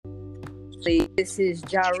This is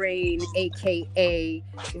Jarrain, aka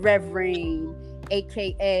Reverend,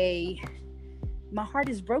 aka my heart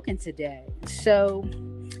is broken today. So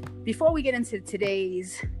before we get into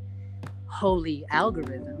today's holy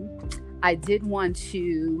algorithm, I did want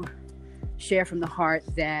to share from the heart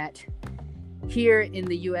that here in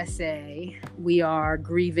the USA, we are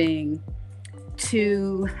grieving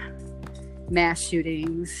 2 mass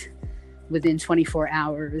shootings within 24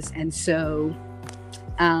 hours. And so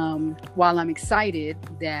while I'm excited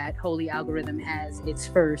that Holy Algorithm has its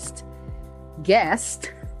first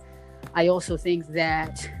guest, I also think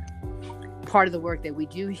that part of the work that we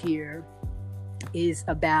do here is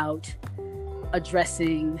about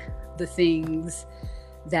addressing the things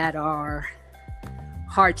that are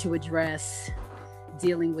hard to address,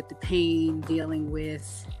 dealing with the pain, dealing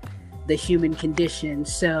with the human condition.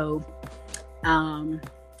 So, I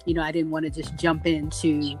didn't want to just jump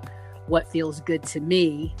into what feels good to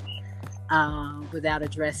me without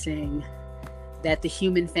addressing that the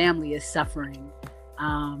human family is suffering.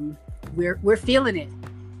 We're feeling it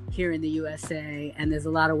here in the USA, and there's a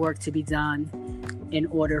lot of work to be done in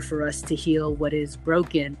order for us to heal what is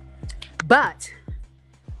broken. But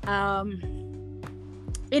in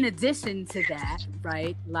addition to that,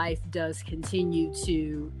 right, life does continue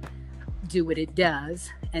to do what it does.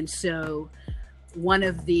 And so one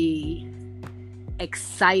of the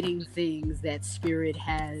exciting things that Spirit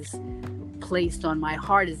has placed on my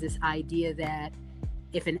heart is this idea that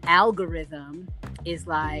if an algorithm is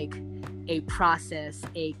like a process,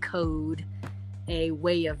 a code, a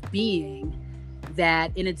way of being,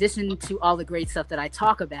 that in addition to all the great stuff that I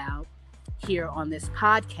talk about here on this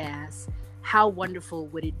podcast, how wonderful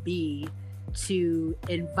would it be to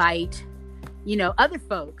invite, other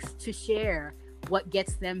folks to share what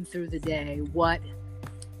gets them through the day, what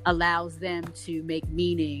allows them to make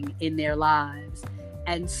meaning in their lives.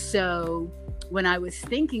 And so when I was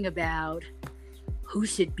thinking about who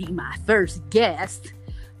should be my first guest,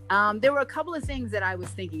 there were a couple of things that I was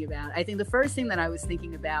thinking about. I think the first thing that I was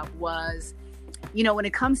thinking about was, when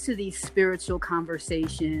it comes to these spiritual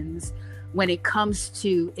conversations, when it comes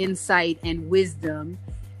to insight and wisdom,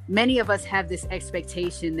 many of us have this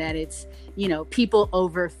expectation that it's, people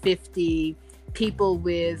over 50, people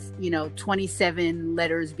with, 27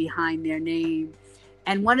 letters behind their name.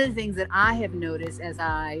 And one of the things that I have noticed as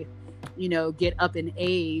I, get up in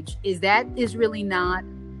age is that is really not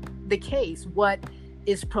the case. What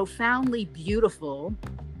is profoundly beautiful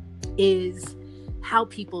is how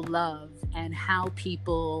people love and how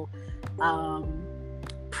people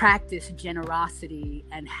practice generosity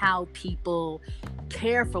and how people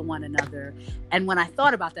care for one another. And when I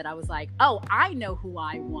thought about that, I was like, oh, I know who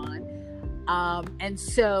I want. And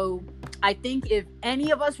so I think if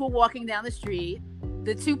any of us were walking down the street,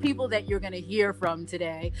 the 2 people that you're going to hear from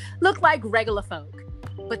today look like regular folk,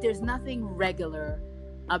 but there's nothing regular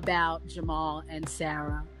about Jamal and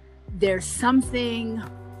Sarah. There's something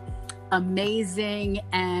amazing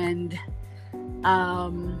and,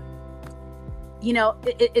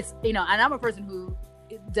 it's, and I'm a person who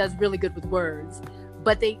does really good with words,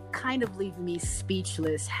 but they kind of leave me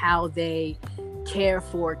speechless how they care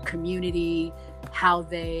for community, how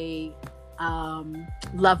they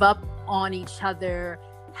love up on each other,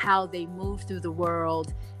 how they move through the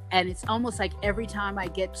world. And it's almost like every time I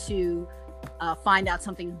get to find out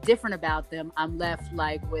something different about them, I'm left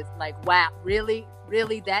with wow, really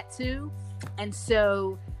that too? And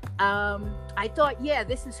so I thought, yeah,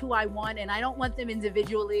 this is who I want. And I don't want them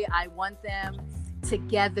individually. I want them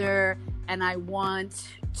together. And I want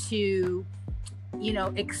to,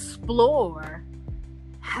 explore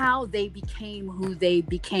how they became who they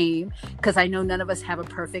became, because I know none of us have a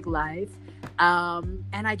perfect life. And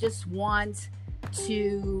I just want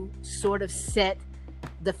to sort of set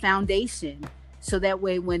the foundation so that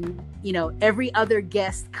way when, every other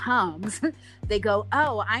guest comes, they go,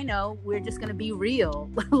 oh, I know, we're just going to be real,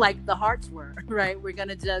 like the hearts were, right? We're going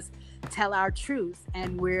to just tell our truth,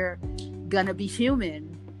 and we're going to be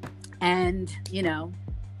human and,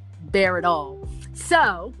 bear it all.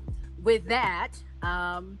 So with that,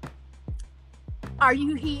 are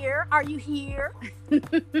you here? Are you here?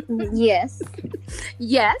 Yes.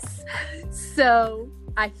 Yes. So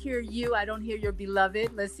I hear you. I don't hear your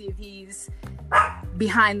beloved. Let's see if he's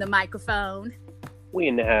behind the microphone. We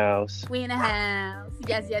in the house. We in the house.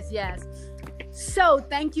 Yes. So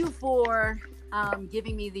thank you for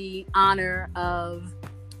giving me the honor of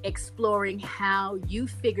exploring how you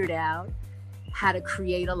figured out how to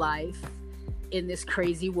create a life in this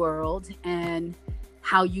crazy world, and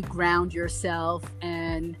how you ground yourself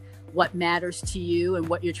and what matters to you and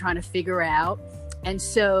what you're trying to figure out. And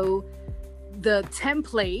so the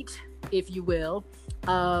template if you will,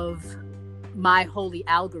 of my holy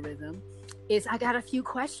algorithm is I got a few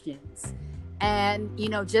questions. And,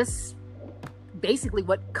 just basically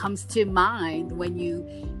what comes to mind when you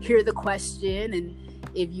hear the question. And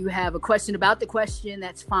if you have a question about the question,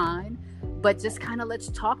 that's fine. But just kind of let's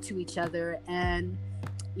talk to each other and,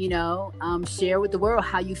 share with the world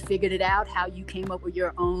how you figured it out, how you came up with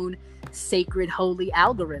your own sacred, holy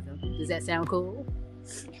algorithm. Does that sound cool?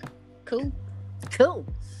 Cool.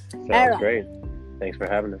 Sounds great. Thanks for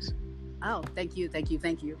having us. Oh, thank you.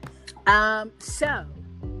 So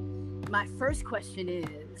my first question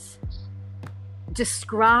is,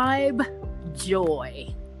 describe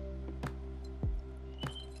joy.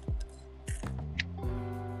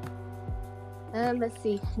 Let's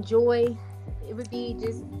see. Joy, it would be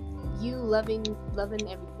just you loving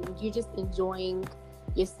everything. You just enjoying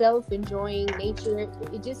yourself, enjoying nature.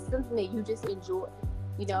 It's just something that you just enjoy.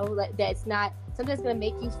 Like that's not sometimes gonna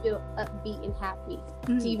make you feel upbeat and happy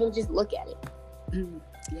to even just look at it.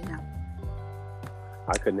 Yeah.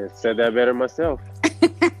 I couldn't have said that better myself.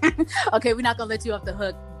 Okay, we're not gonna let you off the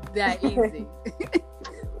hook that easy.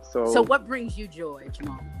 So what brings you joy,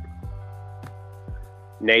 Jamal?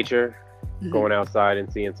 Nature, going outside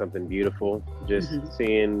and seeing something beautiful, just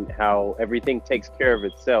seeing how everything takes care of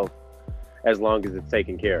itself as long as it's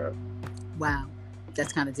taken care of. Wow,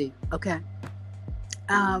 that's kind of deep. Okay.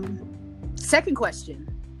 Second question.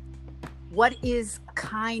 What is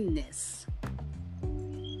kindness?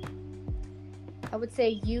 I would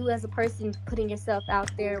say you as a person putting yourself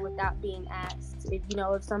out there without being asked. If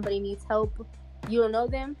somebody needs help, you don't know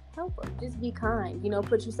them, help them. Just be kind.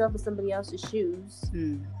 Put yourself in somebody else's shoes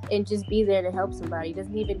and just be there to help somebody. It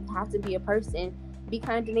doesn't even have to be a person. Be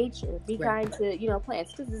kind to nature. Be kind to,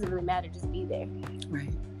 plants. Because it doesn't really matter. Just be there.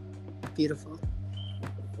 Right. Beautiful.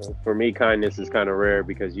 For me, kindness is kind of rare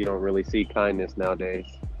because you don't really see kindness nowadays.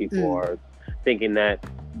 People are thinking that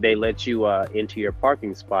they let you into your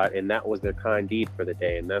parking spot and that was their kind deed for the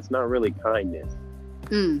day. And that's not really kindness.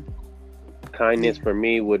 Kindness for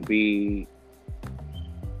me would be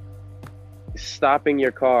stopping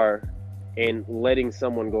your car and letting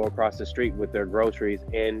someone go across the street with their groceries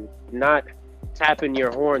and not tapping your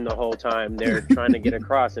horn the whole time they're trying to get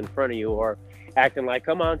across in front of you, or acting like,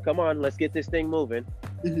 come on, let's get this thing moving.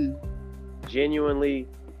 Genuinely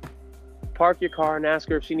park your car and ask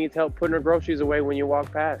her if she needs help putting her groceries away when you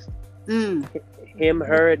walk past. Him,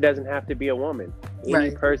 her, it doesn't have to be a woman.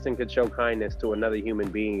 Any person could show kindness to another human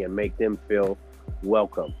being and make them feel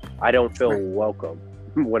welcome. I don't feel welcome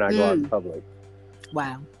when I go out in public.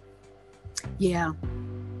 Wow. Yeah.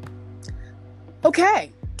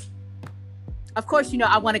 Okay. Of course,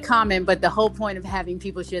 I want to comment, but the whole point of having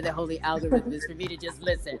people share their holy algorithm is for me to just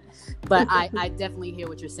listen. But I definitely hear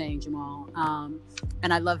what you're saying, Jamal.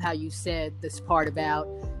 And I love how you said this part about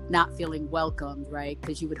not feeling welcomed, right?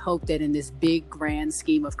 Because you would hope that in this big, grand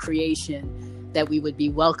scheme of creation that we would be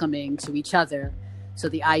welcoming to each other. So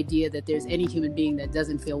the idea that there's any human being that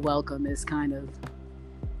doesn't feel welcome is kind of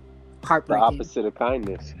heartbreaking. The opposite of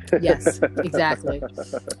kindness. Yes, exactly.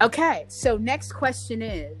 Okay, so next question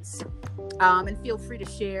is, and feel free to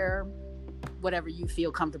share whatever you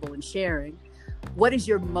feel comfortable in sharing. What is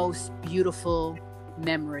your most beautiful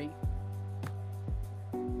memory?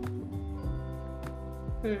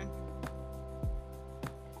 I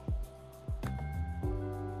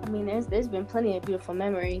mean, there's been plenty of beautiful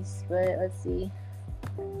memories, but let's see.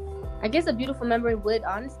 I guess a beautiful memory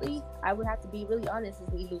I would have to be really honest,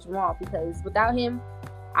 is meeting Jamal, because without him,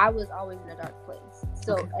 I was always in a dark place.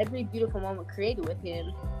 So every beautiful moment created with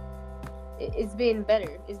him, it's been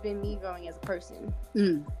better. It's been me growing as a person.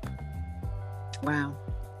 Wow.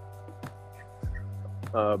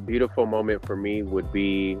 A beautiful moment for me would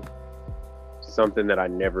be something that I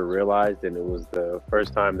never realized, and it was the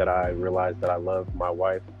first time that I realized that I loved my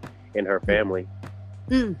wife and her family.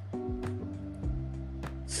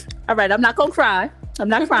 All right, I'm not gonna cry. I'm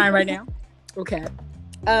not crying right now. Okay.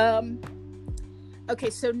 Okay,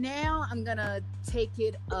 so now I'm gonna take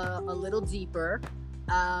it a little deeper,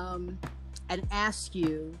 and ask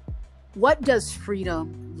you, what does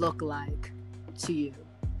freedom look like to you?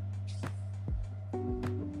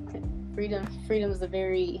 Freedom is a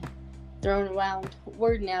very thrown around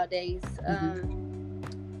word nowadays.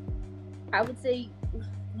 I would say,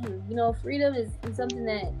 freedom is something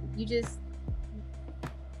that you just,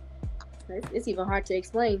 it's even hard to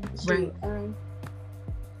explain. Right.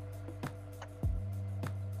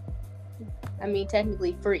 I mean,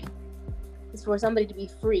 technically free. It's for somebody to be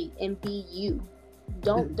free and be you.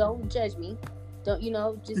 Don't judge me. Don't,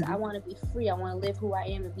 I want to be free. I want to live who I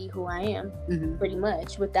am and be who I am, pretty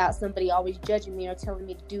much, without somebody always judging me or telling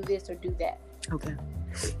me to do this or do that. Okay.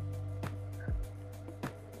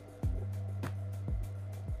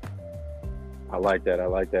 I like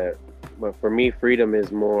that. But for me, freedom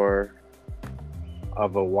is more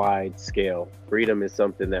of a wide scale. Freedom is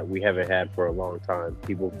something that we haven't had for a long time.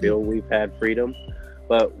 People feel we've had freedom,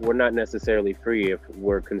 but we're not necessarily free if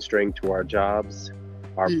we're constrained to our jobs,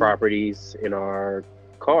 our properties, in our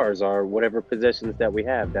cars, or whatever possessions that we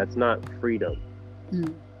have. That's not freedom.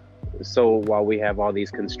 So while we have all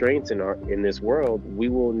these constraints in this world, we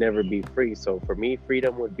will never be free. So for me,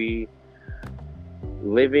 freedom would be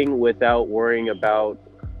living without worrying about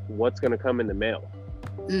what's going to come in the mail.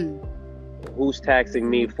 Who's taxing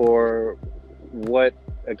me for what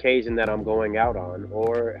occasion that I'm going out on,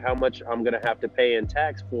 or how much I'm going to have to pay in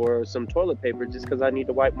tax for some toilet paper just because I need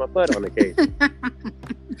to wipe my butt on occasion.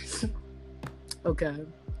 Okay.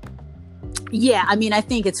 Yeah, I mean, I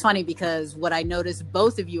think it's funny because what I noticed,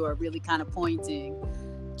 both of you are really kind of pointing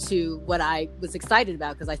to what I was excited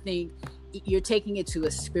about, because I think you're taking it to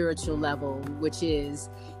a spiritual level, which is,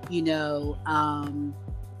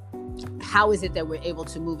 how is it that we're able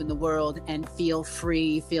to move in the world and feel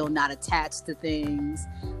free, feel not attached to things,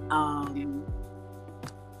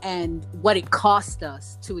 and what it cost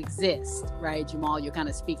us to exist, right? Jamal, you're kind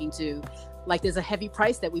of speaking to, like, there's a heavy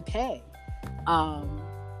price that we pay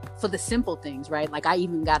for the simple things, right? Like, I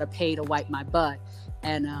even got to pay to wipe my butt,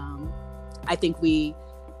 and I think we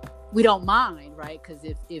don't mind, right? Because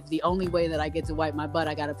if the only way that I get to wipe my butt,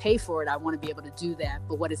 I got to pay for it, I want to be able to do that.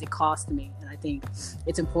 But what does it cost me? And I think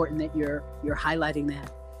it's important that you're highlighting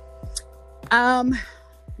that.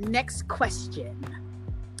 Next question.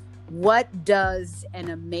 What does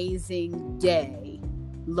an amazing day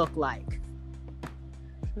look like?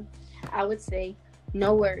 I would say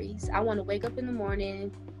no worries. I want to wake up in the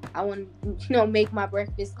morning. I want to, make my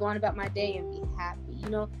breakfast, go on about my day and be happy.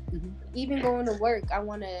 Even going to work, I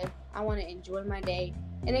want to enjoy my day,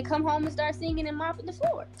 and then come home and start singing and mopping the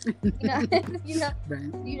floor. Right.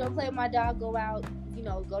 Play with my dog, go out,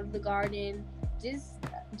 go to the garden.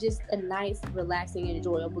 Just a nice, relaxing, and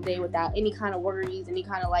enjoyable day without any kind of worries, any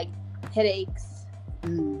kind of headaches.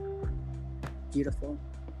 Beautiful.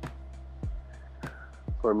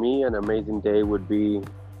 For me, an amazing day would be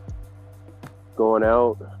going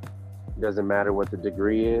out. Doesn't matter what the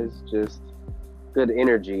degree is, just good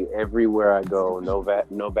energy everywhere I go. No bad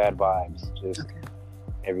vibes. Just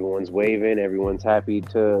everyone's waving, everyone's happy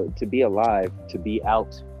to be alive, to be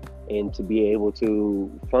out, and to be able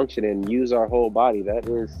to function and use our whole body. That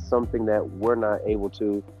is something that we're not able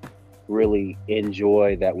to really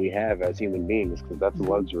enjoy, that we have as human beings, because that's a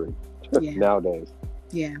luxury nowadays.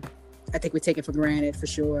 Yeah, I think we take it for granted, for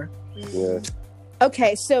sure. Yeah.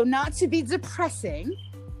 Okay, so not to be depressing,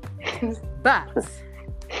 but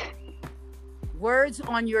words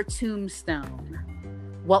on your tombstone,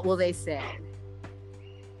 what will they say?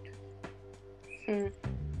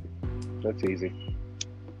 That's easy.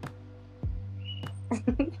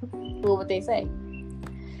 What would they say?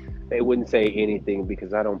 They wouldn't say anything,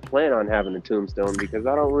 because I don't plan on having a tombstone, because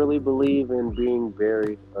I don't really believe in being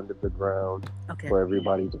buried under the ground for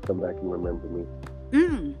everybody to come back and remember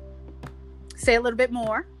me. Say a little bit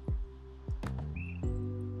more.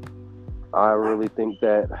 I really think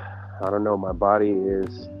that, I don't know, my body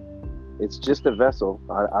it's just a vessel.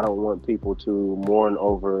 I don't want people to mourn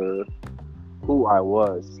over who I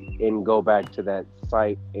was and go back to that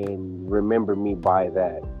site and remember me by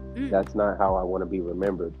that. That's not how I want to be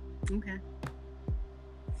remembered. Okay.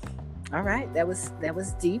 All right. That was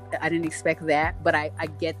deep. I didn't expect that, but I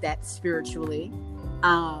get that spiritually.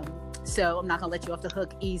 So I'm not going to let you off the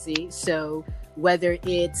hook easy. So whether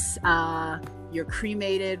it's you're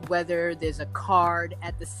cremated, whether there's a card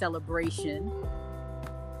at the celebration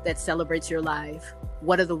that celebrates your life,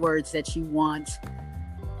 what are the words that you want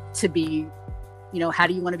to be, how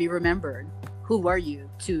do you want to be remembered? Who were you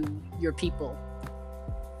to your people?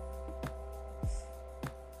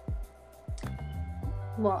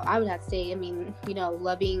 Well, I would have to say,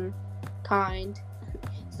 loving, kind.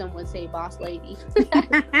 Some would say boss lady.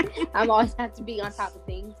 I'm always have to be on top of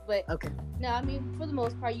things, but no, for the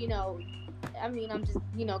most part, I'm just,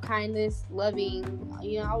 kindness, loving,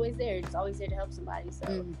 always there, just always there to help somebody.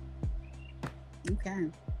 So,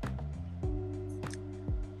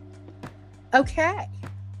 okay.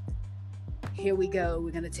 Here we go.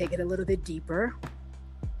 We're going to take it a little bit deeper.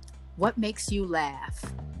 What makes you laugh?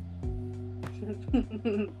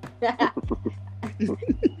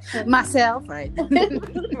 Myself, right?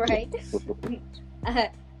 Right.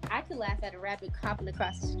 I could laugh at a rabbit hopping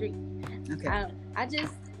across the street. I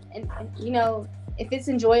just, if it's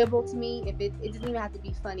enjoyable to me, if it doesn't even have to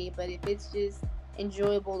be funny, but if it's just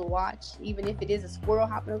enjoyable to watch, even if it is a squirrel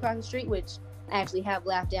hopping across the street, which I actually have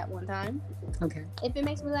laughed at one time. Okay. If it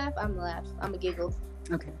makes me laugh, I'm gonna laugh. I'm a giggle.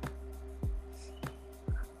 Okay.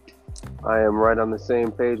 I am right on the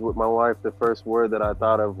same page with my wife. The first word that I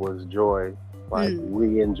thought of was joy. Like,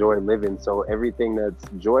 we enjoy living, so everything that's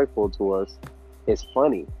joyful to us is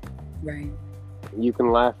funny. Right. You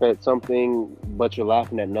can laugh at something, but you're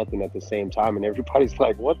laughing at nothing at the same time, and everybody's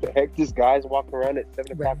like, what the heck? This guy's walking around at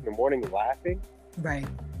 7 o'clock in the morning laughing? Right.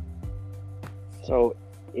 So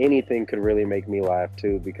anything could really make me laugh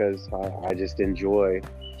too, because I just enjoy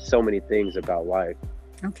so many things about life.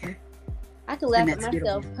 Okay. I could laugh at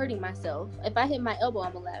myself hurting myself. If I hit my elbow,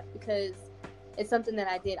 I'm gonna laugh because it's something that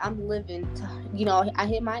I did. I'm living to, I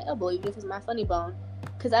hit my elbow, even if it's my funny bone,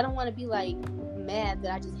 because I don't want to be like mad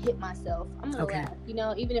that I just hit myself. I'm gonna laugh,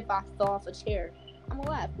 even if I fall off a chair, I'm gonna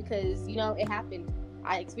laugh because it happened.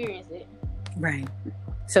 I experienced it. Right.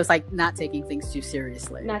 So it's like not taking things too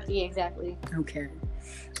seriously. Exactly. Okay.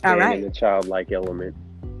 All right. In the childlike element.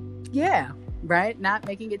 Yeah. Right. Not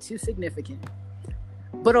making it too significant.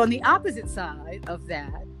 But on the opposite side of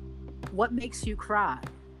that, what makes you cry?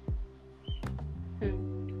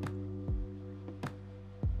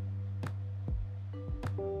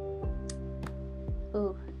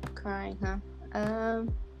 Ooh, crying, huh?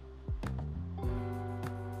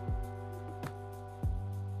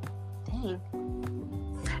 Dang.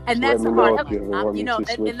 And that's hard.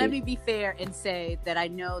 And let me be fair and say that I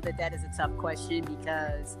know that is a tough question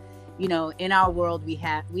because, in our world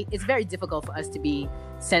it's very difficult for us to be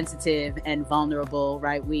sensitive and vulnerable,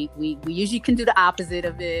 right? We usually can do the opposite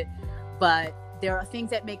of it, but there are things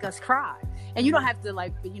that make us cry. And you don't have to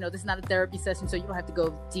this is not a therapy session, so you don't have to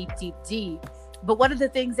go deep. But what are the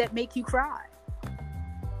things that make you cry?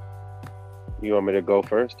 You want me to go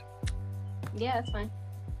first? Yeah, that's fine.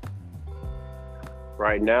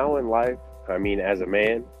 Right now in life, as a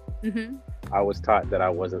man, I was taught that I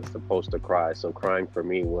wasn't supposed to cry. So crying for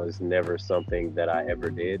me was never something that I ever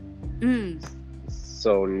did.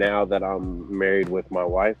 So now that I'm married with my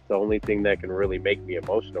wife, the only thing that can really make me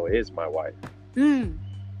emotional is my wife.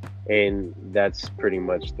 And that's pretty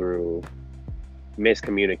much through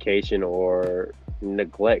miscommunication or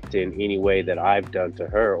neglect in any way that I've done to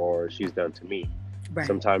her or she's done to me. Right.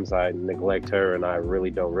 Sometimes I neglect her and I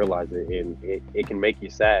really don't realize it, and it can make you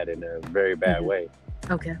sad in a very bad way.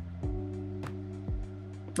 Okay.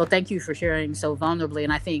 Well, thank you for sharing so vulnerably,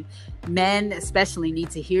 and I think men especially need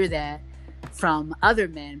to hear that from other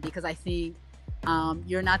men, because I think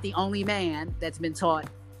you're not the only man that's been taught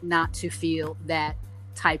not to feel that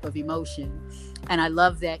type of emotion. And I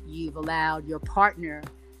love that you've allowed your partner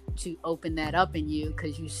to open that up in you,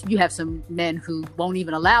 because you have some men who won't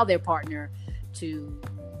even allow their partner to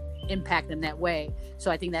impact them that way. So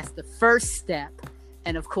I think that's the first step.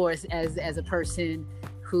 And of course, as a person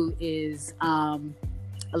who is a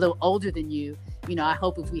little older than you, I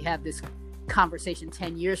hope if we have this conversation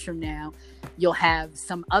 10 years from now, you'll have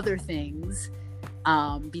some other things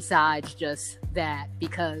besides just that,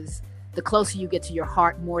 because the closer you get to your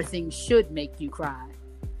heart, more things should make you cry.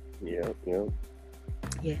 Yeah.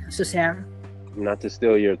 So Sarah? Not to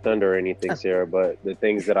steal your thunder or anything, Sarah, but the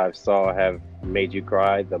things that I've saw have made you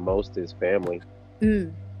cry the most is family.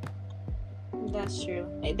 That's true.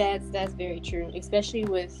 That's very true, especially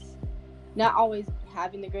with not always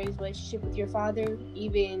having the greatest relationship with your father.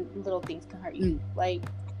 Even little things can hurt you. Like,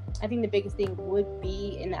 I think the biggest thing would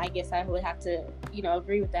be, and I guess I would have to,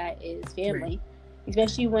 agree with that, is family. Right.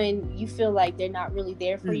 Especially when you feel like they're not really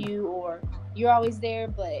there for you, or you're always there,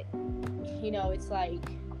 but it's like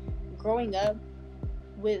growing up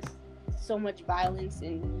with so much violence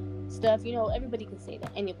and stuff, everybody can say that,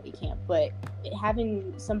 anybody can, but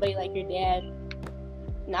having somebody like your dad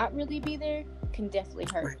not really be there can definitely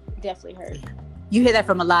hurt. Definitely hurt. You hear that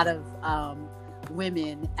from a lot of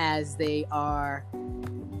women as they are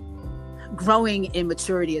growing in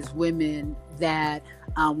maturity as women, that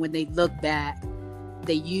when they look back,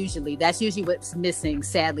 that's usually what's missing,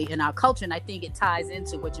 sadly, in our culture. And I think it ties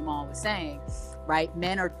into what Jamal was saying, right?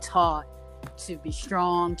 Men are taught to be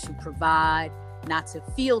strong, to provide, not to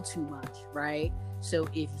feel too much, right? So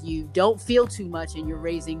if you don't feel too much and you're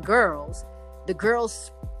raising girls, the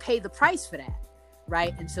girls pay the price for that,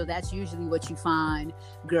 right? And so that's usually what you find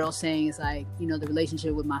girls saying is like, the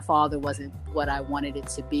relationship with my father wasn't what I wanted it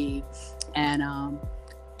to be. And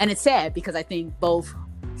it's sad, because I think both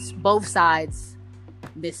sides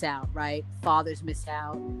miss out, right? Fathers miss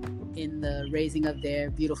out in the raising of their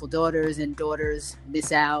beautiful daughters, and daughters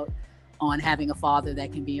miss out on having a father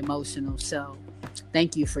that can be emotional. So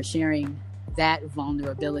thank you for sharing that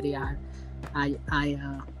vulnerability. I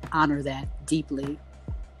honor that deeply.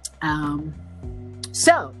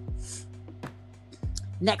 So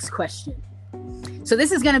next question. So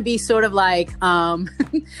this is going to be sort of like,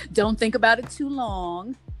 don't think about it too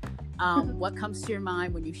long. What comes to your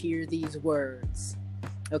mind when you hear these words?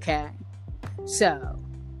 Okay. So,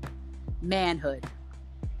 manhood.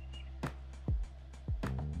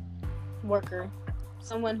 Worker.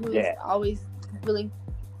 Someone who's always willing.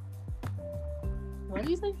 What do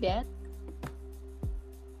you say, Dad?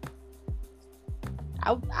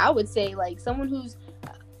 I would say like someone who's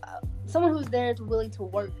there to willing to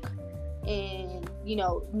work and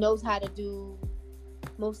knows how to do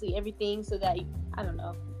mostly everything so that I don't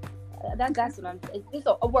know. That's what I'm. It's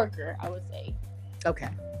a worker, I would say. Okay.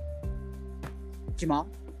 Jamal?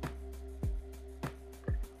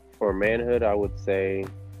 For manhood, I would say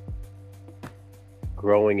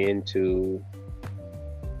growing into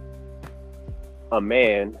a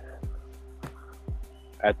man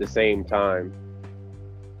at the same time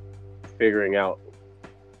figuring out,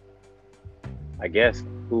 I guess,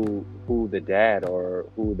 who the dad or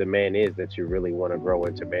who the man is that you really want to grow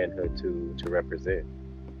into manhood to represent.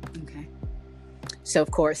 Okay. So,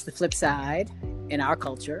 of course, the flip side in our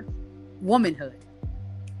culture, womanhood.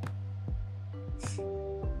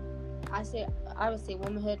 I would say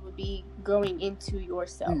womanhood would be growing into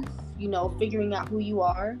yourself. Figuring out who you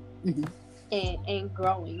are and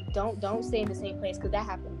growing. Don't stay in the same place, because that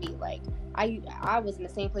happened to me. Like I was in the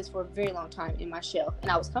same place for a very long time in my shell,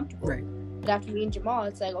 and I was comfortable. Right. But after me and Jamal,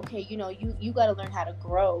 it's like, okay, you got to learn how to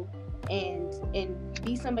grow and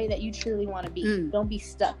be somebody that you truly want to be. Don't be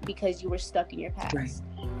stuck because you were stuck in your past. Right.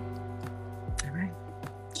 All right.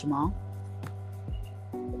 Jamal?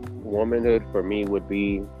 Womanhood for me would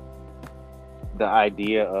be the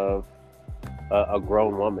idea of a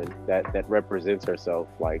grown woman that represents herself.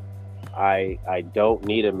 Like, I don't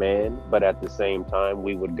need a man, but at the same time,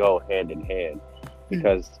 we would go hand in hand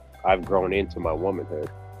because I've grown into my womanhood.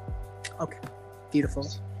 Okay. Beautiful.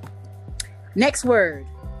 Next word,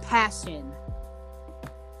 passion.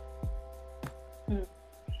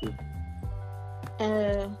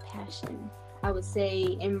 Passion. I would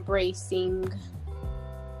say embracing,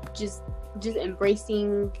 just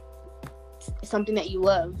embracing something that you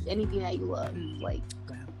love, anything that you love. Like,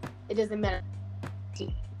 it doesn't matter.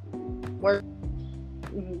 Work,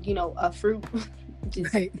 a fruit,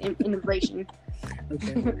 just right. Integration.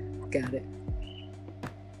 Okay, got it.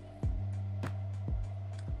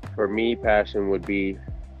 For me, passion would be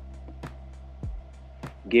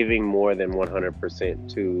giving more than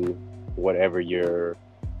 100% to whatever you're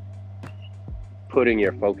putting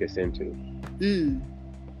your focus into.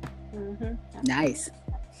 Nice.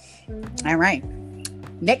 All right.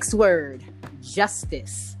 Next word,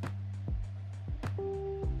 justice.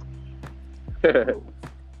 That's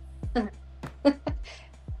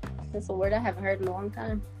a word I haven't heard in a long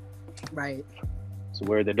time. Right. It's a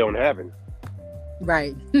word that don't happen.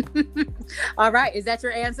 Right. All right. Is that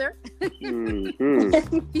your answer?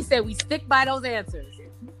 He said we stick by those answers.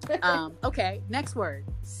 Okay. Next word,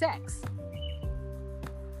 sex.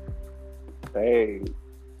 Hey.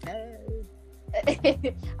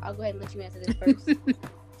 I'll go ahead and let you answer this first.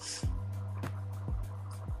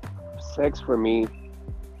 Sex for me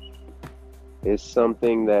is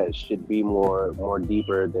something that should be more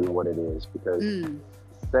deeper than what it is, because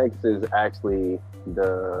sex is actually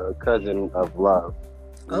the cousin of love.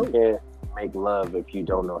 You can't make love if you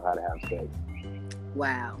don't know how to have sex.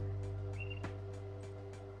 Wow.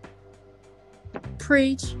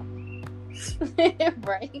 Preach.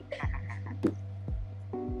 Right.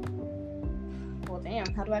 Well,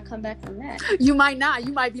 damn, how do I come back from that? You might not.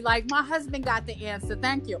 You might be like, my husband got the answer.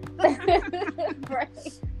 Thank you. Right.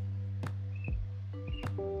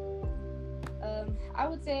 I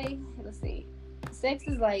would say, let's see, sex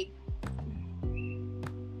is like,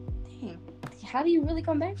 dang, how do you really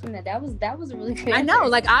come back from that? That was a really good answer. I know,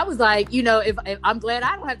 like, I was like, if I'm glad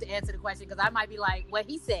I don't have to answer the question, because I might be like what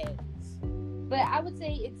he said. But I would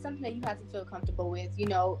say it's something that you have to feel comfortable with.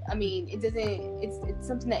 I mean, it's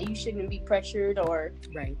something that you shouldn't be pressured or.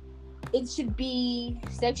 Right.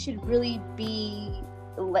 Sex should really be,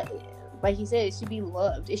 like you said, it should be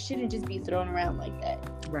loved. It shouldn't just be thrown around like that.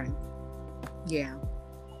 Right. Yeah.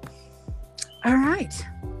 All right.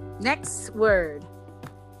 Next word,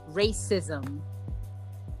 racism.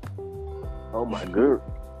 Oh my God.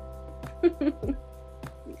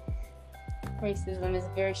 Racism is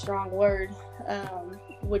a very strong word,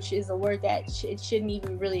 which is a word that it shouldn't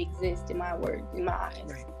even really exist in my eyes.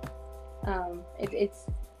 Right.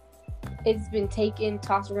 It's been taken,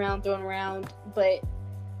 tossed around, thrown around, but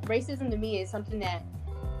racism to me is something that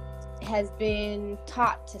has been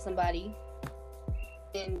taught to somebody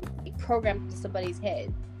and programmed to somebody's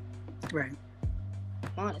head. Right.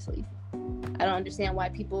 Honestly, I don't understand why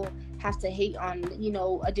people have to hate on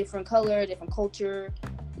a different color, a different culture,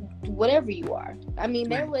 whatever you are. I mean,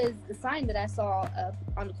 there was a sign that I saw up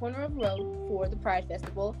on the corner of the road for the Pride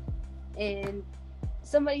Festival, and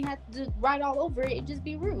somebody had to write all over it and just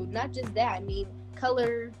be rude. Not just that. I mean,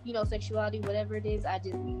 color, you know, sexuality, whatever it is. I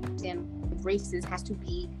just understand races has to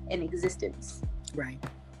be in existence. Right.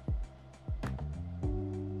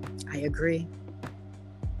 I agree.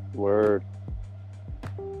 Word.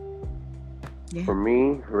 Yeah. For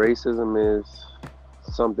me, racism is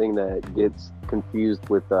something that gets confused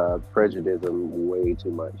with prejudice way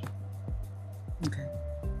too much. Okay.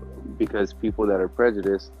 Because people that are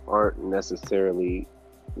prejudiced aren't necessarily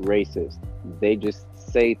racist. They just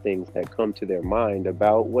say things that come to their mind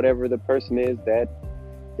about whatever the person is that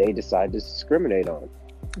they decide to discriminate on.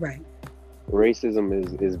 Right.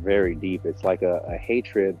 Racism is very deep. It's like a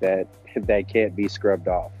hatred that can't be scrubbed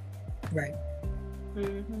off. Right.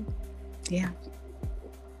 Mm-hmm. Yeah.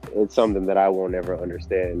 It's something that I won't ever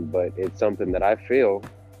understand, but it's something that I feel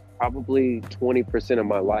probably 20% of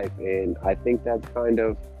my life. And I think that's kind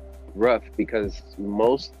of rough because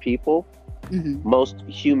most people, most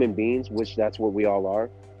human beings, which that's what we all are,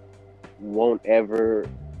 won't ever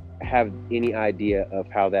have any idea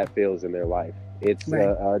of how that feels in their life. It's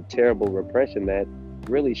a terrible repression that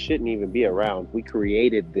really shouldn't even be around. We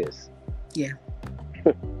created this. Yeah.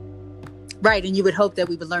 Right, and you would hope that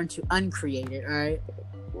we would learn to uncreate it, right?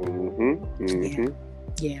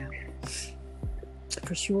 Yeah.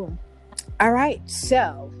 For sure. All right,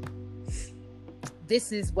 so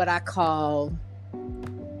this is what I call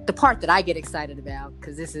the part that I get excited about,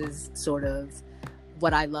 because this is sort of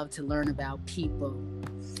what I love to learn about people.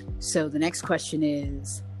 So the next question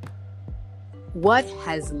is, what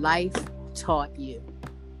has life taught you?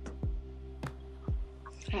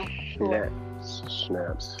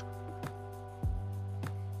 Snaps.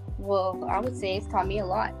 Well, I would say it's taught me a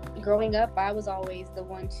lot. Growing up, I was always the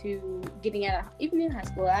one to even in high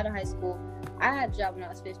school, out of high school, I had a job when I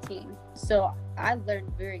was 15. So I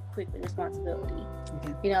learned very quickly responsibility.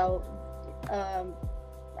 Okay. You know,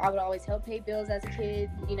 I would always help pay bills as a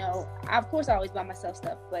kid. You know, of course I always buy myself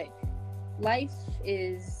stuff, but life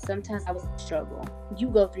is sometimes I was a struggle. You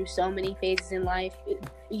go through so many phases in life.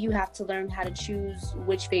 You have to learn how to choose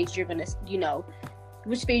which phase you're gonna,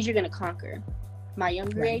 which phase you're gonna conquer. My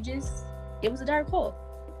younger ages, it was a dark hole.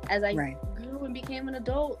 As I grew and became an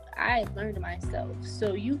adult, I learned myself.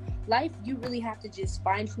 So you really have to just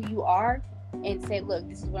find who you are and say, look,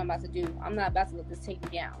 this is what I'm about to do. I'm not about to let this take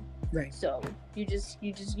me down. Right. So you just,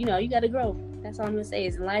 you got to grow. That's all I'm going to say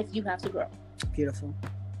is in life, you have to grow. Beautiful.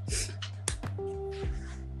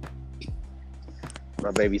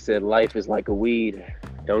 My baby said life is like a weed.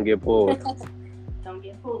 Don't get pulled. Don't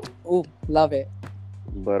get pulled. Oh, love it.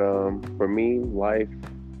 But for me, life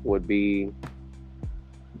would be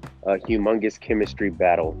a humongous chemistry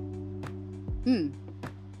battle.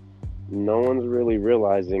 No one's really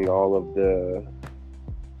realizing all of the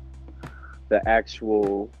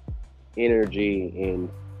actual energy and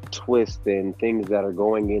twist and things that are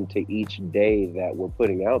going into each day that we're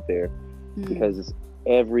putting out there, because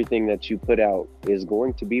everything that you put out is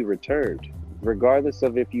going to be returned, regardless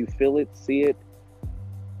of if you feel it, see it,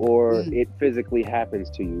 or it physically happens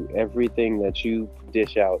to you. Everything that you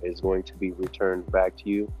dish out is going to be returned back to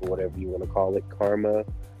you, whatever you want to call it, karma,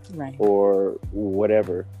 or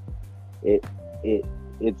whatever. It's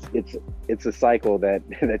a cycle that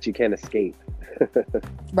you can't escape.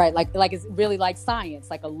 Right, like it's really like science,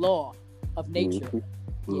 like a law of nature.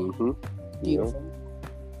 Beautiful.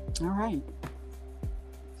 All right.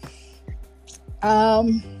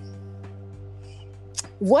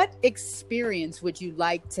 What experience would you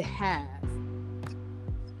like to have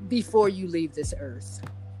before you leave this earth?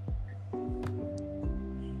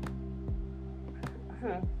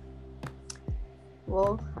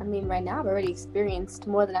 Well, I mean, right now I've already experienced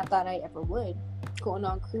more than I thought I ever would. Going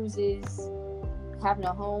on cruises, having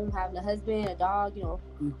a home, having a husband, a dog,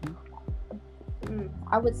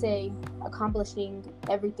 I would say accomplishing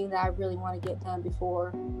everything that I really want to get done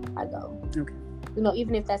before I go. Okay.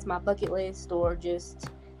 Even if that's my bucket list or just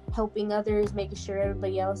helping others, making sure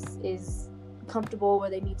everybody else is comfortable where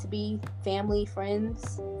they need to be, family,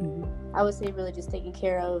 friends. I would say really just taking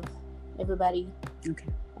care of everybody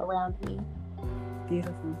around me.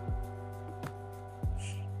 Beautiful.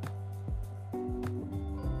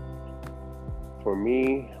 For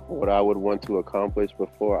me, what I would want to accomplish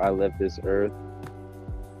before I left this earth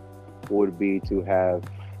would be to have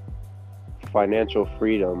financial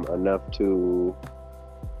freedom enough to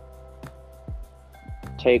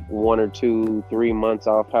take 1 or 2, 3 months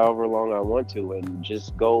off, however long I want to, and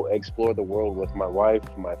just go explore the world with my wife,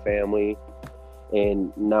 my family,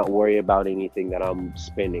 and not worry about anything that I'm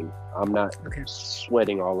spending. I'm not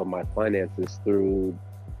sweating all of my finances through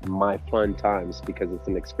my fun times because it's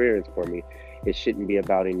an experience for me. It shouldn't be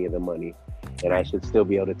about any of the money. And I should still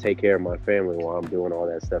be able to take care of my family while I'm doing all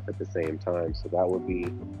that stuff at the same time. So that would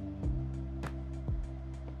be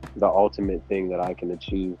the ultimate thing that I can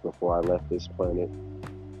achieve before I left this planet.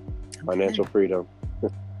 Financial freedom.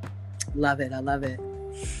 Love it. I love it.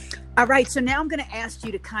 All right. So now I'm going to ask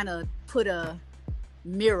you to kind of put a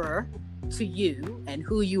mirror to you and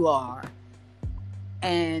who you are.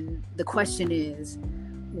 And the question is,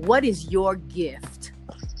 what is your gift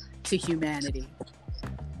to humanity?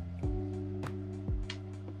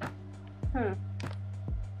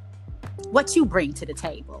 What you bring to the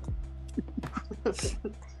table?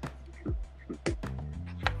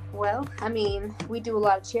 Well, I mean, we do a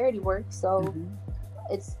lot of charity work, so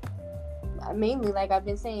it's mainly, like I've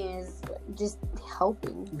been saying, is just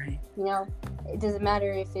helping. Right. You know, it doesn't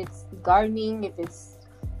matter if it's gardening, if it's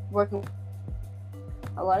working.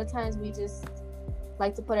 A lot of times we just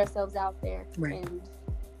like to put ourselves out there and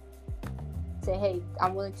say, hey,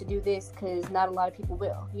 I'm willing to do this, because not a lot of people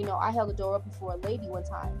will. You know, I held the door open for a lady one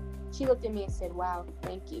time. She looked at me and said, wow,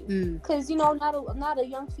 thank you. Because, you know, not a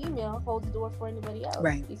young female holds the door for anybody else.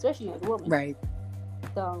 Right. Especially as a woman. Right.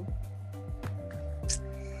 So.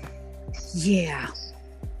 Yeah.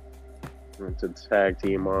 To tag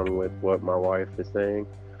team on with what my wife is saying,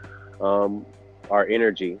 our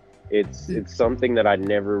energy, it's something that I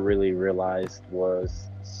never really realized was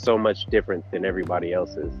so much different than everybody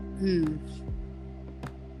else's.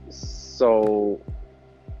 So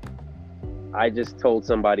I just told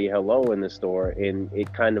somebody hello in the store, and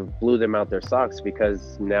it kind of blew them out their socks,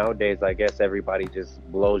 because nowadays I guess everybody just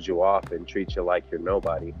blows you off and treats you like you're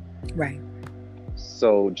nobody. Right.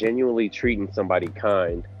 So genuinely treating somebody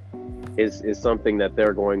kind is something that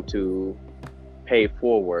they're going to pay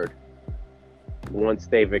forward once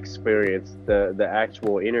they've experienced the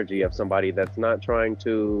actual energy of somebody that's not trying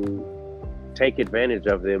to take advantage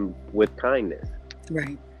of them with kindness.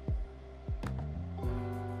 Right.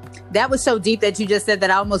 That was so deep that you just said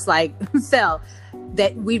that I almost like fell,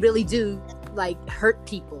 that we really do like hurt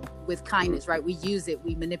people with kindness, right? We use it,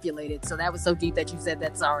 we manipulate it. So that was so deep that you said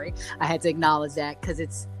that. Sorry, I had to acknowledge that, because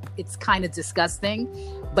it's kind of disgusting,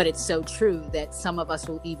 but it's so true that some of us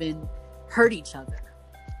will even hurt each other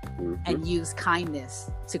and use kindness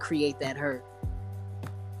to create that hurt.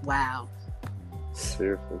 Wow.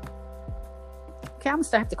 Seriously. Okay, I'm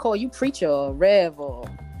gonna have to call you preacher or rev or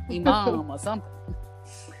imam or something.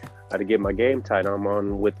 I had to get my game tight. I'm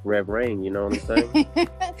on with Rev Rain, you know what I'm saying?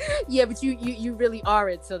 Yeah, but you really are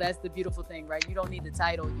it. So that's the beautiful thing, right? You don't need the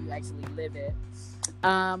title, you actually live it.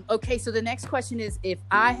 Okay, so the next question is, if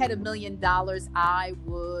I had $1 million, I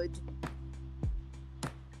would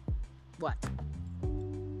what?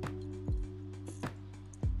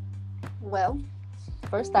 Well,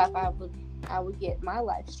 first off, I would get my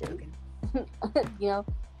life straight. Okay. You know,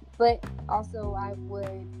 but also I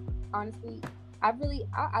would honestly, I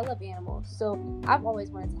love animals, so I've always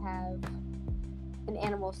wanted to have an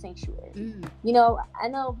animal sanctuary. You know, I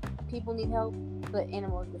know people need help, but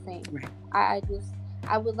animals are the same. Right.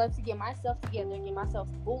 I would love to get myself together, get myself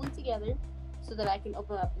fully together, so that I can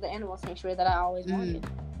open up the animal sanctuary that I always wanted,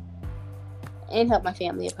 and help my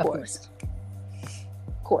family, of course.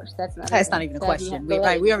 Of course, that's not even a question. We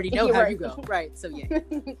already know how you go. Right. So yeah.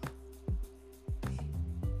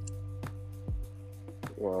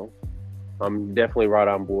 Well, I'm definitely right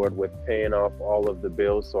on board with paying off all of the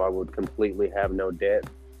bills, so I would completely have no debt.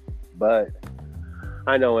 But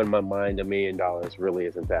I know in my mind $1 million really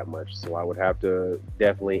isn't that much, so I would have to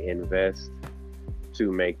definitely invest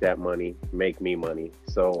to make that money make me money.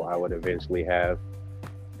 So I would eventually have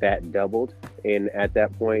that doubled, and at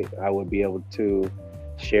that point I would be able to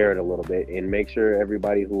share it a little bit and make sure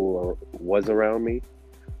everybody who was around me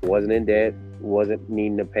wasn't in debt, wasn't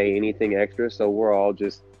needing to pay anything extra, so we're all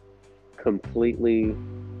just completely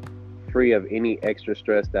free of any extra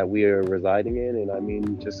stress that we are residing in. And I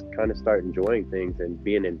mean, just kind of start enjoying things and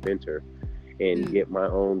be an inventor and get my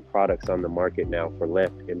own products on the market now for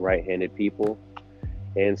left and right-handed people,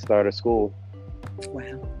 and start a school.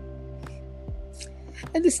 Wow.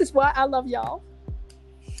 And this is why I love y'all.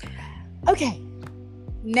 Okay,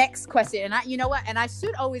 next question. And you know what? And I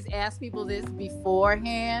should always ask people this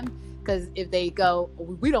beforehand, because if they go,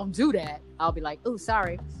 we don't do that, I'll be like, oh,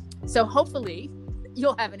 sorry. So hopefully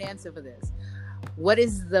you'll have an answer for this. What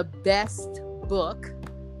is the best book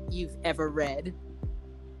you've ever read?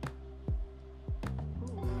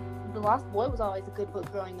 The Lost Boy was always a good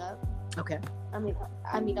book growing up. Okay. I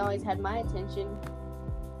mean, always had my attention.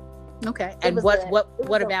 Okay. And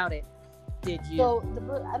what about it? Did you? So the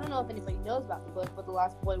book, I don't know if anybody knows about the book, but the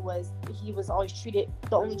Lost Boy he was always the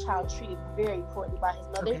only child treated very poorly by his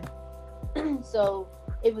mother. Okay. So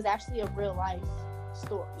it was actually a real life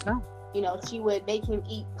story. Oh. You know, she would make him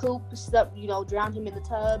eat poop, stuff, drown him in the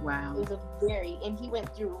tub. Wow. It was and he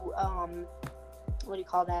went through, what do you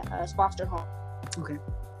call that? Foster home. Okay.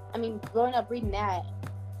 I mean, growing up reading that,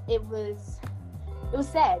 it was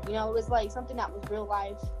sad. You know, it was like something that was real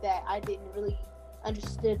life that I didn't really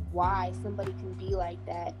understood why somebody can be like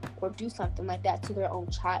that or do something like that to their own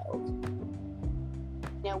child.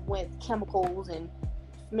 You know, with chemicals and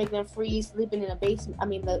making them freeze, sleeping in a basement. I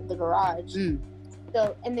mean, the garage.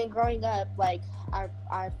 So, and then growing up, like,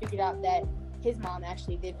 I figured out that his mom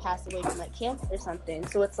actually did pass away from, like, cancer or something.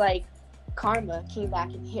 So it's like karma came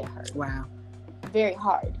back and hit her. Wow. Very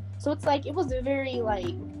hard. So it's like, it was a very,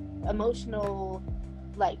 like, emotional,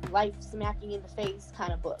 like, life smacking in the face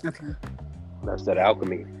kind of book. Okay. That's that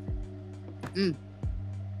alchemy.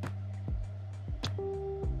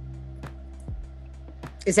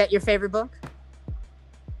 Is that your favorite book?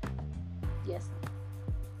 Yes.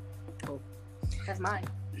 Cool. That's mine.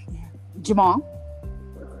 Jamal?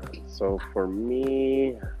 So for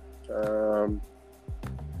me,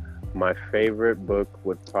 my favorite book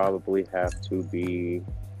would probably have to be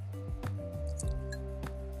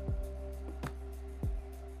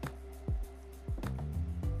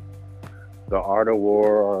The Art of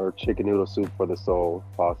War or Chicken Noodle Soup for the Soul,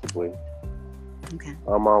 possibly. Okay.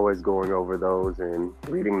 I'm always going over those and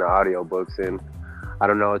reading the audiobooks, and I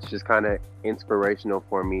don't know, it's just kind of inspirational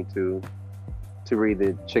for me to read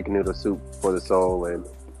the Chicken Noodle Soup for the Soul. And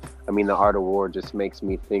I mean, The Art of War just makes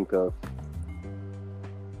me think of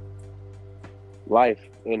life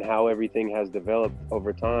and how everything has developed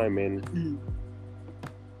over time, and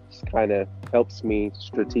just kind of helps me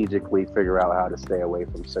strategically figure out how to stay away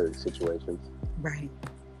from certain situations. Right.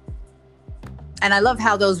 And I love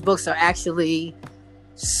how those books are actually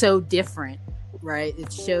so different, right?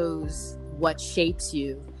 It shows what shapes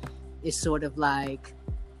you is sort of like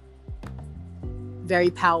very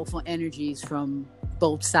powerful energies from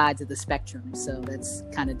both sides of the spectrum. So that's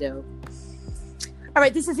kind of dope. All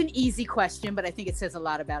right, this is an easy question, but I think it says a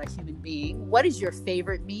lot about a human being. What is your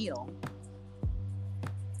favorite meal?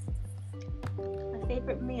 My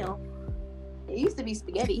favorite meal? It used to be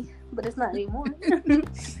spaghetti, but it's not anymore.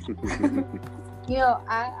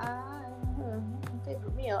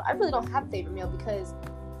 Favorite meal. I really don't have a favorite meal because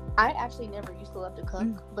I actually never used to love to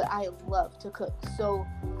cook, but I love to cook. So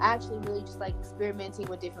I actually really just like experimenting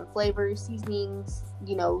with different flavors, seasonings,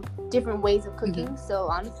 different ways of cooking. So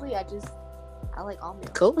honestly, I like all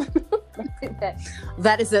meals. Cool.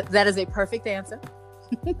 That is a perfect answer.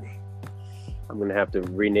 I'm gonna have to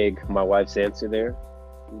renege my wife's answer there,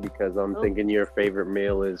 because I'm thinking your favorite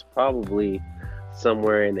meal is probably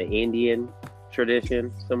somewhere in the Indian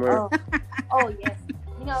tradition somewhere. Oh yes.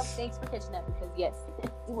 Thanks for catching that, because yes,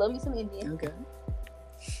 you love me some Indian. Okay.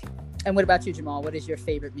 And what about you, Jamal? What is your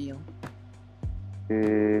favorite meal?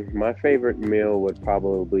 My favorite meal would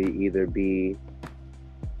probably either be,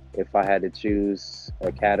 if I had to choose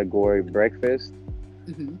a category, breakfast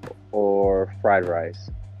or fried rice.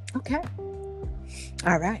 Okay.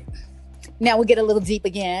 All right. Now we'll get a little deep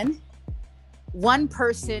again. One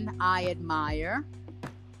person I admire,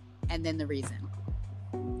 and then the reason.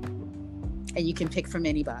 And you can pick from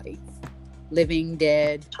anybody. Living,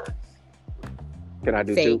 dead. Can I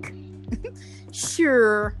do fake? Two?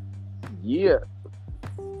 Sure. Yeah.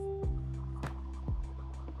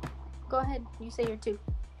 Go ahead. You say your two.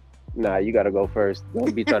 Nah, you gotta go first.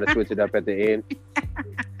 Don't be trying to switch it up at the end.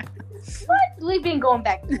 What? We've been going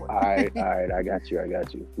back and forth. All right. I got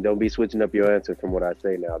you. Don't be switching up your answer from what I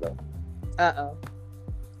say now, though. Uh-oh.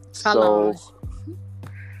 So,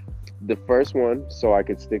 the first one, so I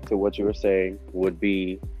could stick to what you were saying, would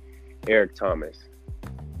be Eric Thomas.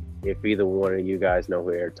 If either one of you guys know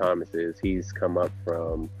who Eric Thomas is, he's come up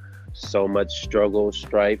from so much struggle,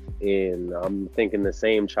 strife, and I'm thinking the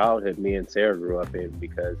same childhood me and Sarah grew up in,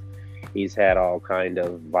 because he's had all kind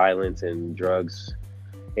of violence and drugs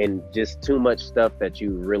and just too much stuff that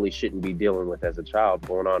you really shouldn't be dealing with as a child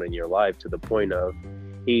going on in your life, to the point of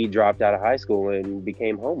he dropped out of high school and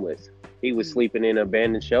became homeless. He was sleeping in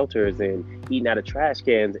abandoned shelters and eating out of trash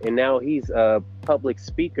cans, and now he's a public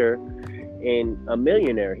speaker and a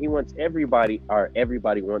millionaire. He wants everybody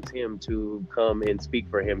wants him to come and speak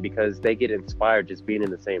for him, because they get inspired just being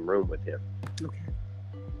in the same room with him. Okay.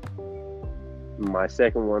 My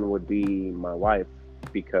second one would be my wife,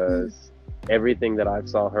 because everything that I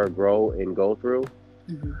saw her grow and go through,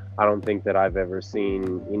 I don't think that I've ever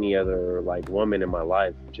seen any other woman in my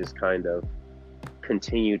life just kind of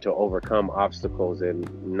continue to overcome obstacles and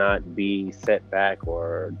not be set back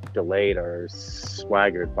or delayed or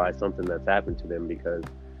swaggered by something that's happened to them, because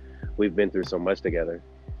we've been through so much together.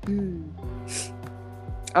 I'm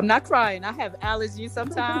not crying. I have allergies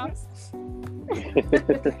sometimes.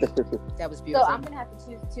 That was beautiful. So I'm gonna have to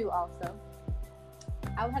choose two also.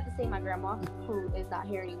 I would have to say my grandma, who is not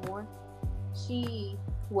here anymore. She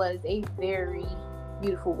was a very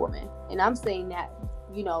beautiful woman, and I'm saying that,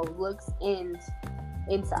 you know, looks and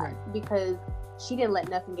inside, because she didn't let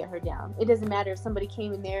nothing get her down. It doesn't matter if somebody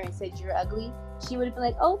came in there and said you're ugly, she would have been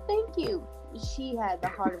like, oh, thank you. She had the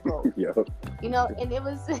heart of gold. You know, and it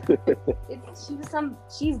was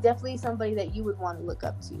she's definitely somebody that you would want to look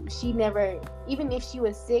up to. She never, even if she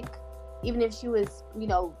was sick, even if she was, you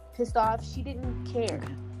know, pissed off, she didn't care.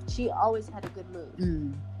 She always had a good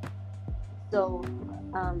mood. So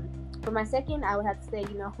for my second, I would have to say,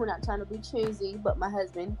 you know, we're not trying to be choosy, but my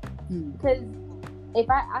husband, because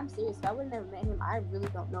I'm serious, if I would have never met him, I really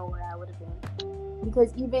don't know where I would have been.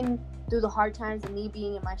 Because even through the hard times of me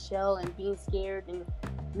being in my shell and being scared and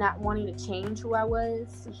not wanting to change who I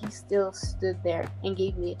was, he still stood there and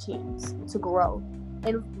gave me a chance to grow.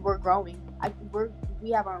 And we're growing.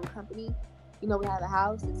 We have our own company. You know, we have a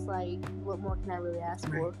house. It's like, what more can I really ask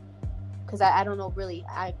for? Because I don't know, really.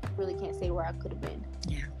 I really can't say where I could have been.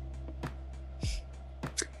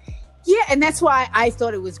 Yeah, and that's why I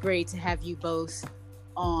thought it was great to have you both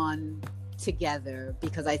on together,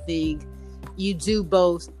 because I think you do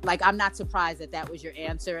both. Like, I'm not surprised that was your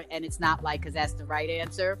answer, and it's not like because that's the right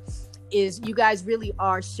answer. Is you guys really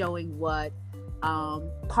are showing what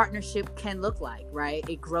partnership can look like, right?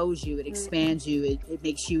 It grows you, it expands you, it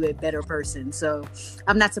makes you a better person. So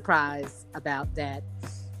I'm not surprised about that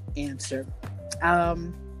answer.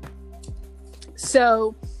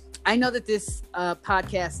 So I know that this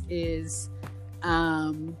podcast is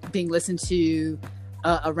being listened to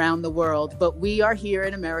around the world, but we are here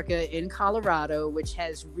in America, in Colorado, which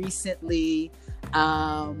has recently,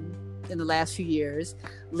 in the last few years,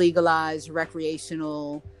 legalized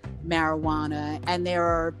recreational marijuana. And there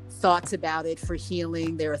are thoughts about it for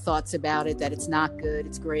healing. There are thoughts about it that it's not good,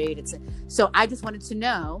 it's great. So I just wanted to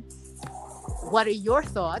know, what are your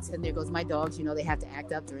thoughts? And there goes my dogs, you know, they have to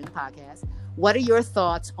act up during the podcast. What are your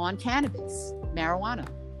thoughts on cannabis, marijuana?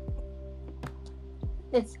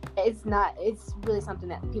 It's really something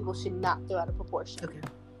that people should not throw out of proportion. Okay.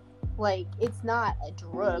 Like, it's not a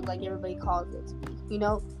drug like everybody calls it to be. You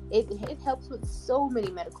know, it helps with so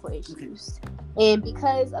many medical issues. Okay. And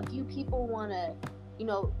because a few people want to, you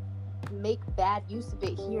know, make bad use of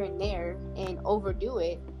it here and there and overdo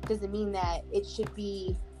it, doesn't mean that it should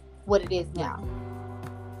be what it is now.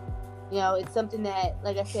 You know, it's something that,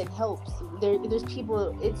 like I said, helps. There's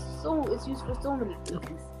people. It's used for so many things.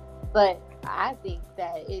 Okay. But I think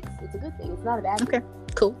that it's a good thing. It's not a bad thing. Okay,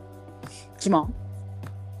 cool. Jamal?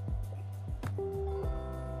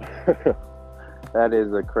 That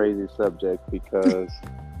is a crazy subject, because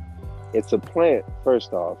it's a plant,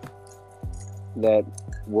 first off, that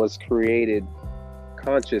was created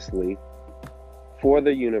consciously for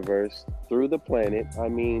the universe, through the planet. I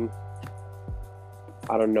mean,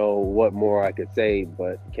 I don't know what more I could say,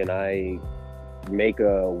 but can I make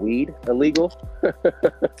a weed illegal?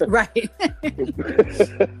 Right.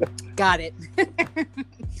 Got it.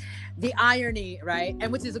 The irony, right?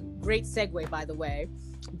 And which is a great segue, by the way,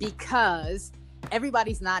 because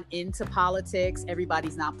everybody's not into politics.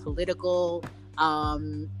 Everybody's not political.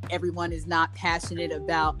 Everyone is not passionate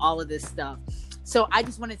about all of this stuff. So I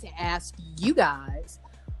just wanted to ask you guys,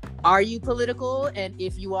 are you political? And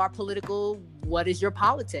if you are political, what is your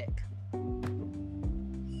politic?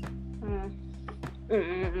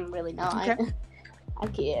 Really not. Okay.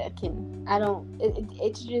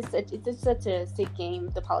 It's just such a sick game,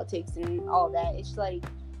 the politics and all that. It's like,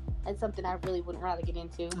 it's something I really wouldn't rather get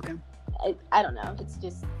into. Okay. I don't know. It's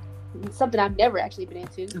just something I've never actually been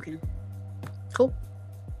into. Okay. Cool.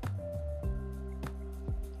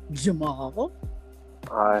 Jamal?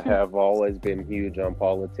 I have always been huge on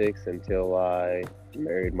politics until I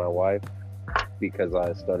married my wife, because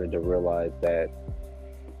I started to realize that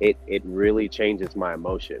it really changes my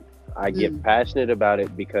emotion. I get passionate about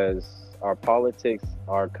it because our politics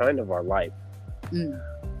are kind of our life.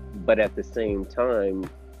 But at the same time,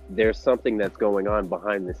 there's something that's going on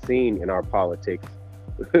behind the scene in our politics,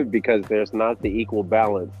 because there's not the equal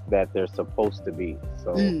balance that there's supposed to be.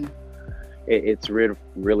 So it's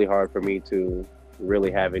really hard for me to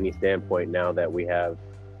really have any standpoint now that we have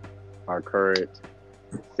our current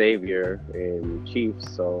savior and chief.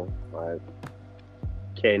 So I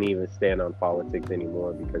can't even stand on politics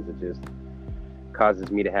anymore, because it just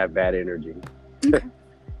causes me to have bad energy.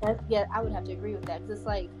 Yeah, I would have to agree with that, because it's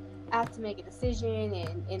like I have to make a decision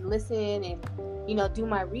and listen and, you know, do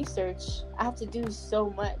my research. I have to do so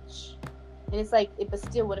much, and it's like, but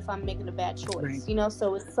still, what if I'm making a bad choice? Right. You know,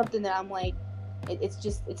 so it's something that I'm like,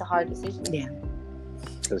 it's a hard decision. Yeah.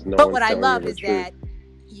 But what I love is that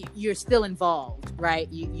you're still involved, right?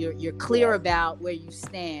 You're clear about where you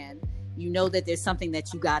stand. You know that there's something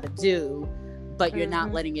that you got to do, but you're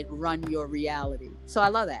not letting it run your reality. So I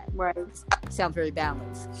love that. Right. Sounds very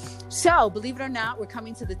balanced. So, believe it or not, we're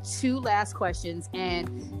coming to the 2 last questions,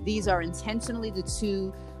 and these are intentionally the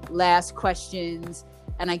 2 last questions.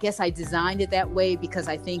 And I guess I designed it that way because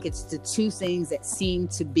I think it's the 2 things that seem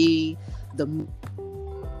to be the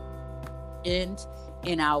end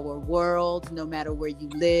in our world, no matter where you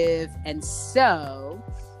live. And so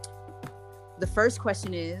the first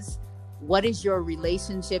question is, what is your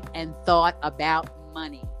relationship and thought about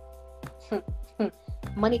money?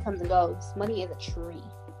 Money comes and goes. Money is a tree.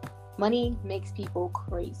 Money makes people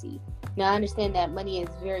crazy. Now, I understand that money is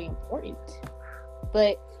very important,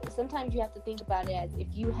 but sometimes you have to think about it as if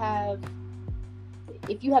you have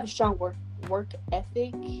a strong work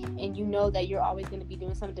ethic, and you know that you're always going to be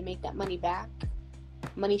doing something to make that money back,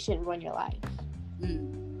 money shouldn't run your life.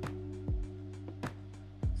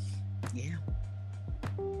 Yeah.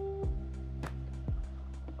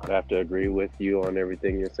 I'd have to agree with you on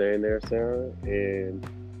everything you're saying there, Sarah, and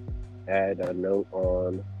add a note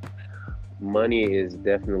on money is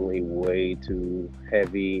definitely way too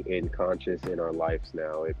heavy and conscious in our lives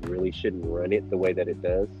now. It really shouldn't run it the way that it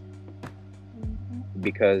does,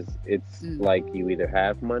 because it's like you either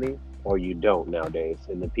have money or you don't nowadays,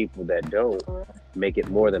 and the people that don't make it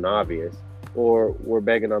more than obvious, or we're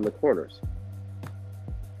begging on the corners.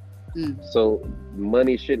 So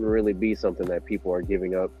money shouldn't really be something that people are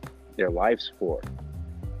giving up their lives for.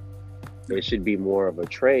 It should be more of a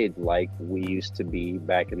trade like we used to be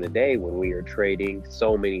back in the day, when we were trading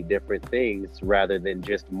so many different things rather than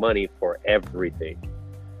just money for everything.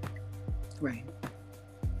 Right.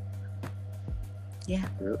 Yeah.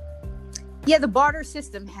 Yeah, the barter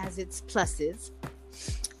system has its pluses.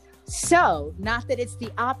 So, not that it's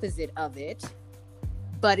the opposite of it,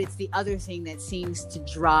 but it's the other thing that seems to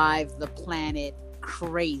drive the planet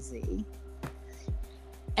crazy.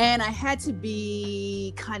 And I had to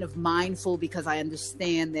be kind of mindful, because I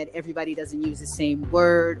understand that everybody doesn't use the same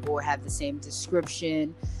word or have the same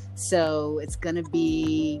description. So it's going to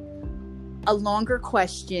be a longer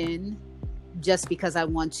question, just because I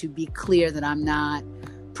want to be clear that I'm not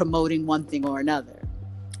promoting one thing or another.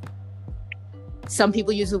 Some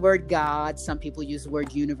people use the word God, some people use the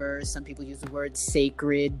word universe, some people use the word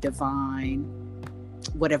sacred, divine,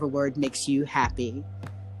 whatever word makes you happy.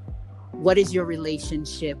 What is your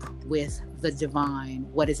relationship with the divine?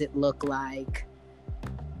 What does it look like?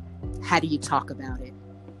 How do you talk about it?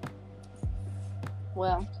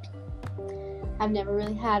 Well, I've never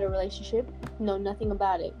really had a relationship, know nothing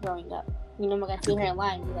about it growing up. You know, I'm not going to sit here and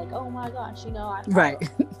lie and be like, oh my gosh, you know, right.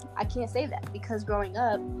 I can't say that, because growing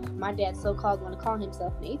up, my dad so-called want to call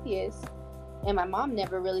himself an atheist, and my mom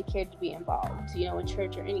never really cared to be involved, you know, in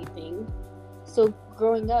church or anything. So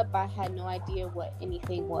growing up, I had no idea what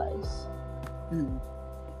anything was.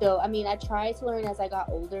 So, I mean, I tried to learn as I got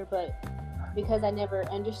older, but because I never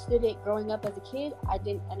understood it growing up as a kid, I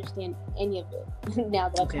didn't understand any of it now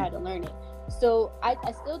that I've tried to learn it. So I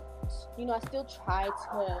still, you know, I still try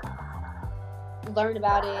to learn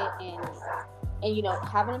about it and, you know,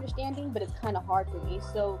 have an understanding, but it's kind of hard for me.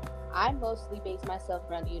 So I mostly base myself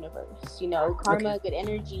around the universe, you know, karma, good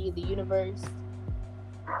energy, the universe.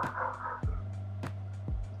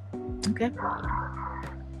 Okay.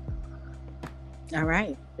 All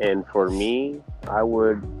right. And for me, I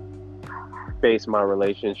would base my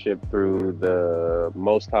relationship through the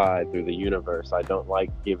Most High, through the universe. I don't like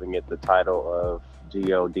giving it the title of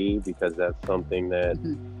God, because that's something that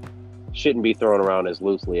shouldn't be thrown around as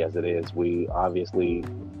loosely as it is. We obviously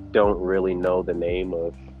don't really know the name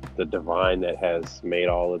of the divine that has made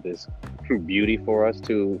all of this beauty for us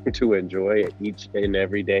to enjoy each and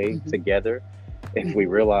every day together. If we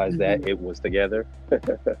realize that it was together.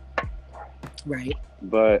 Right.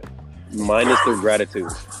 But mine is through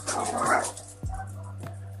gratitude.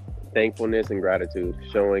 Thankfulness and gratitude,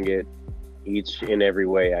 showing it each and every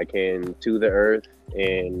way I can to the earth,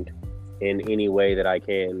 and in any way that I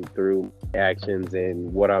can through actions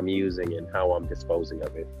and what I'm using and how I'm disposing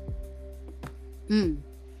of it.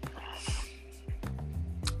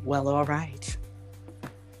 Well, all right.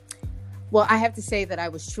 Well, I have to say that I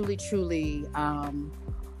was truly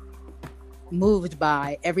moved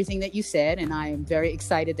by everything that you said, and I am very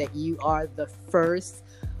excited that you are the first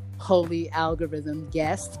Holy Algorithm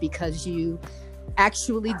guest, because you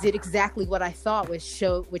actually did exactly what I thought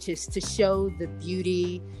which is to show the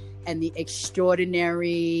beauty and the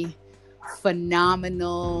extraordinary,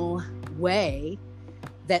 phenomenal way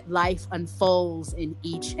that life unfolds in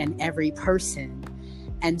each and every person.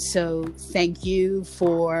 And so thank you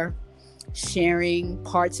for sharing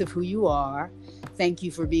parts of who you are. Thank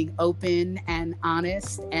you for being open and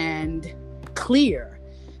honest and clear.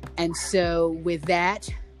 And so with that,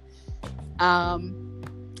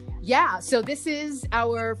 so this is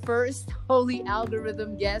our first Holy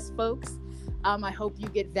Algorithm guest, folks. I hope you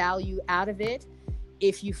get value out of it.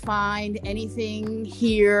 If you find anything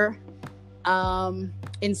here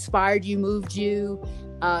inspired you, moved you,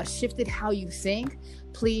 shifted how you think,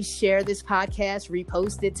 please share this podcast,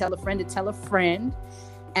 repost it, tell a friend to tell a friend.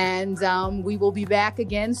 And we will be back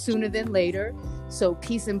again sooner than later. So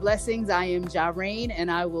peace and blessings. I am Jarraine,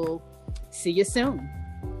 and I will see you soon.